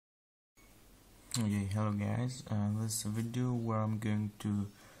Okay, hello guys. This is a video where I'm going to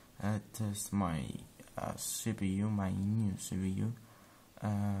test my CPU, my new CPU.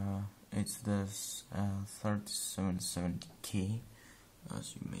 It's the 3770K,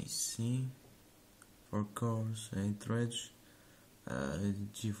 as you may see, 4 cores, 8 threads,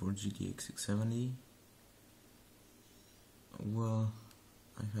 Geforce GTX 670. Well,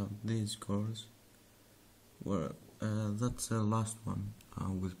 I have these cores. Well, that's the last one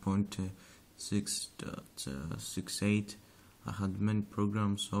with 0.6.68. I had many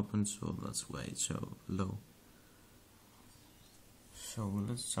programs open, so that's why it's so low. So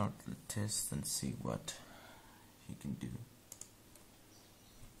let's start the test and see what you can do.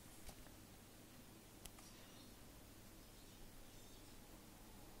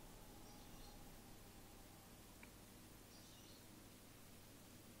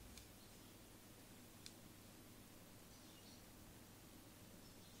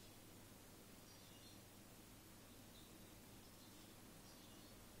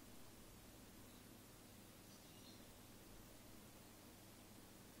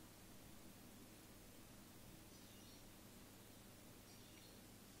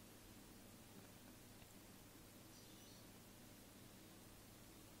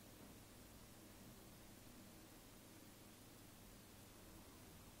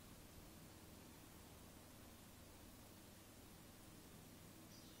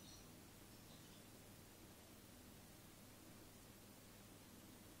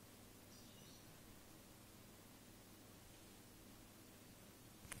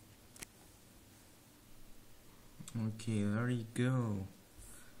 Okay, there you go.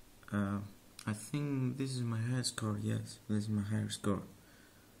 I think this is my high score. Yes, this is my higher score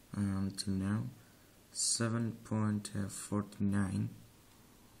until now, 7.49.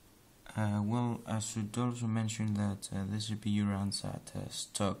 Well, I should also mention that the CPU runs at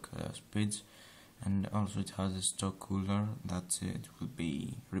stock speeds, and also it has a stock cooler that it will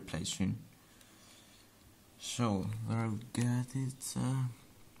be replaced soon. So there we got it.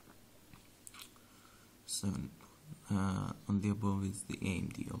 7. On the above is the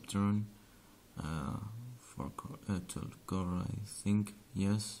AMD Opteron, 12 core, I think.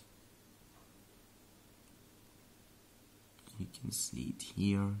 Yes, you can see it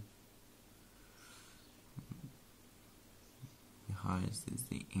here. The highest is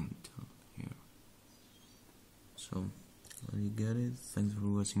the Intel here. So there you got it. Thanks for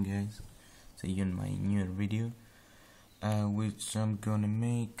watching, guys. See you in my new video, which I'm gonna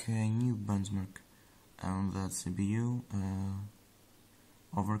make a new benchmark on that CPU,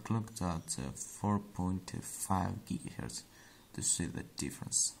 overclocked at 4.5 GHz to see the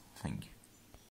difference. Thank you.